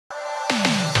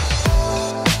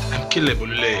Caleb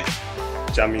Oluleye,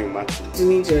 Jamiu Mati,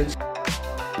 Jimmy George,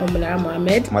 Omulara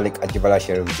Mohammed, Malik Ajibala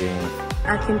Sheriff.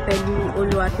 Akinpelu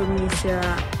Oluwatomi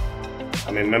Sarah.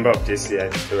 I'm a member of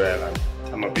JCI CYEA.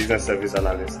 I'm a business service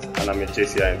analyst and I'm a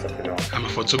JCI entrepreneur. I'm a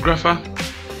photographer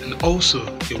and also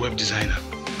a web designer.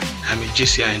 I'm a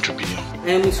JCI entrepreneur.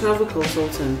 I am a travel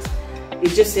consultant, a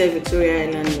JCI Victoria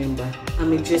Island member.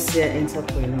 I'm a JCI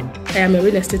entrepreneur. I am a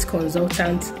real estate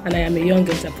consultant and I am a young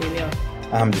entrepreneur.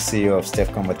 I am the CEO of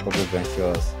Steph Public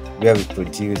Ventures, where we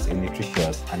produce a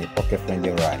nutritious and a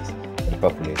pocket-friendly rice for the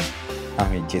populace.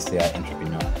 I'm a JCI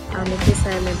entrepreneur. I'm a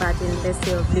JCI member at the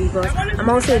University of Lagos. I'm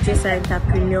also a JCI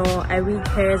entrepreneur. I weave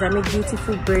hairs, I make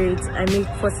beautiful braids, I make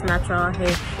first natural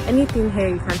hair. Anything hair,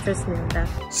 you can trust me on that.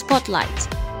 Spotlight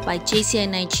by JCI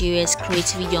Nigeria's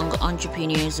Creative Young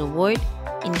Entrepreneurs Award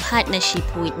in partnership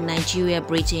with Nigeria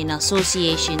Britain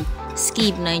Association,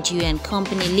 Skib Nigeria and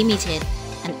Company Limited,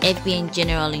 and FBN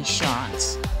General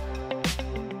Insurance.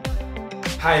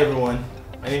 Hi everyone,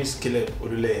 my name is Caleb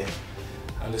Oluleye.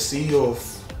 I'm the CEO of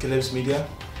Caleb's Media,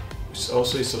 which is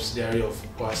also a subsidiary of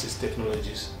Oasis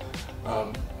Technologies.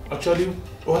 Actually,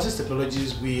 Oasis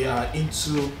Technologies, we are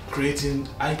into creating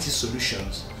IT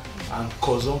solutions and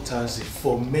consultancy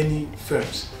for many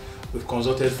firms. We've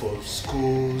consulted for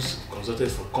schools,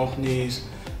 consulted for companies,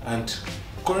 and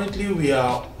currently we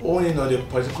are owning on a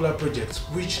particular project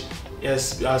which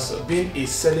has been a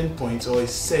selling point or a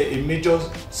major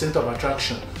center of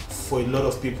attraction for a lot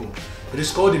of people. It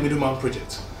is called the Middleman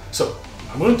Project. So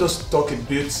I'm going to just talk a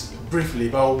bit briefly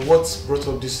about what brought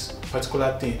up this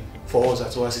particular thing for us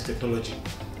at Oasis Technology.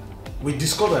 We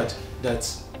discovered that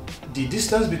the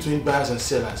distance between buyers and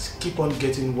sellers keep on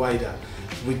getting wider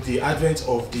with the advent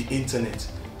of the internet,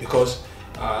 because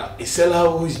a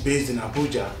seller who is based in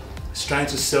Abuja is trying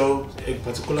to sell a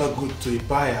particular good to a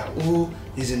buyer who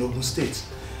is in Ogun State,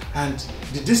 and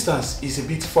the distance is a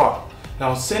bit far.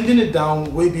 Now, sending it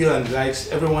down way beyond the likes,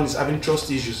 everyone is having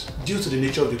trust issues due to the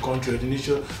nature of the country, or the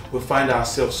nature we find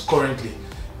ourselves currently.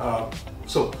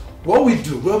 So what we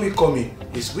do, where we come in,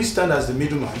 is we stand as the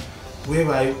middleman,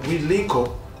 whereby we link up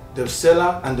the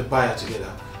seller and the buyer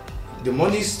together. The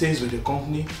money stays with the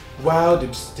company while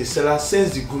the seller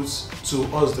sends the goods to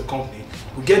us, the company.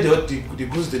 We get the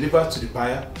goods delivered to the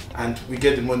buyer and we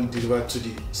get the money delivered to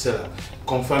the seller.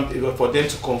 For them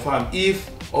to confirm if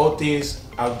all things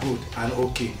are good and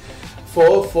okay.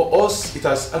 For us, it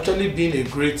has actually been a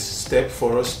great step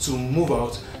for us to move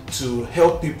out, to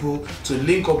help people, to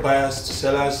link up buyers to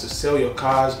sellers, to sell your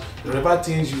cars, whatever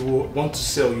things you want to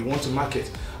sell, you want to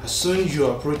market. As soon as you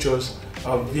approach us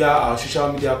via our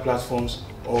social media platforms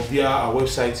or via our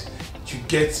website, you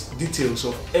get details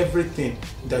of everything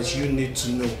that you need to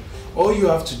know. All you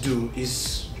have to do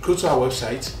is go to our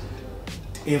website,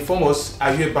 inform us,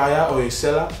 are you a buyer or a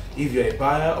seller? If you're a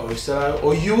buyer or a seller,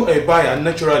 or you a buyer,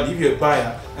 naturally, if you're a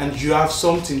buyer and you have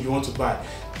something you want to buy,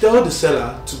 tell the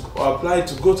seller to apply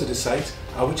to go to the site,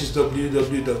 which is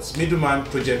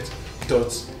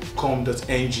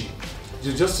www.middlemanproject.com.ng.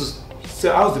 Just to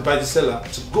ask the seller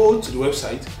to go to the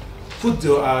website, put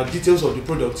the details of the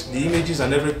product, the images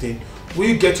and everything.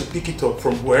 We get to pick it up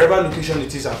from wherever location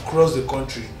it is across the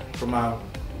country, from our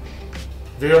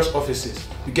various offices.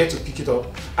 We get to pick it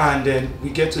up and then we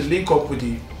get to link up with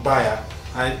the buyer,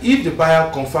 and if the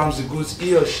buyer confirms the goods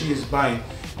he or she is buying,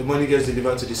 the money gets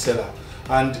delivered to the seller.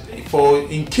 And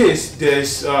in case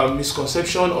there's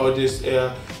misconception or there's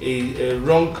a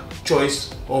wrong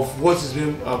choice of what is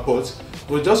being bought,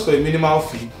 but just for a minimal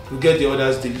fee, we get the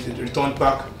orders returned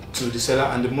back to the seller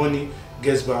and the money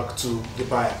gets back to the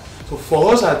buyer. So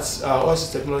for us at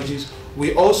Oasis Technologies,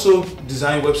 we also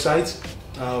design websites.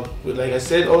 Like I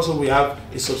said, also we have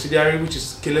a subsidiary which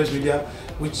is Caleb's Media,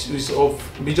 which is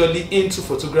majorly into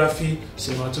photography,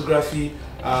 cinematography.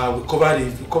 We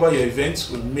cover your events.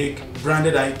 We make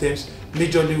branded items.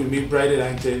 Majorly we make branded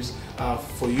items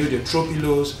for you, the throw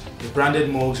pillows, the branded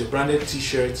mugs, the branded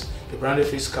t-shirts, the branded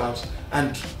face caps,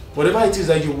 and whatever it is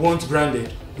that you want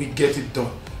branded, we get it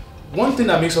done. One thing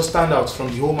that makes us stand out from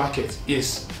the whole market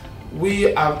is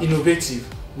we are innovative.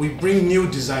 We bring new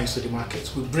designs to the market.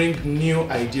 We bring new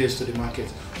ideas to the market.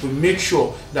 We make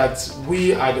sure that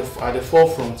we are at the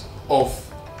forefront of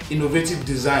innovative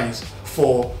designs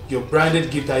for your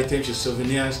branded gift items, your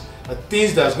souvenirs,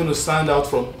 things that's going to stand out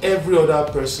from every other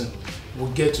person. We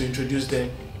get to introduce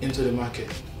them into the market.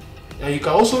 And you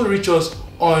can also reach us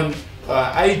on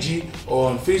IG or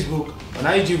on Facebook. On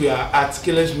IG we are at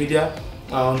Caleb's Media.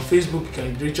 On Facebook you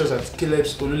can reach us at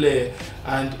Caleb's Oluleye,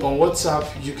 and on WhatsApp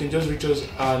you can just reach us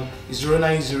on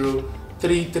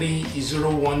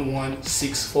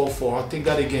 090-33-011-644. I'll take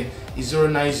that again,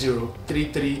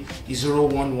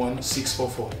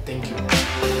 090-33-011-644. Thank you.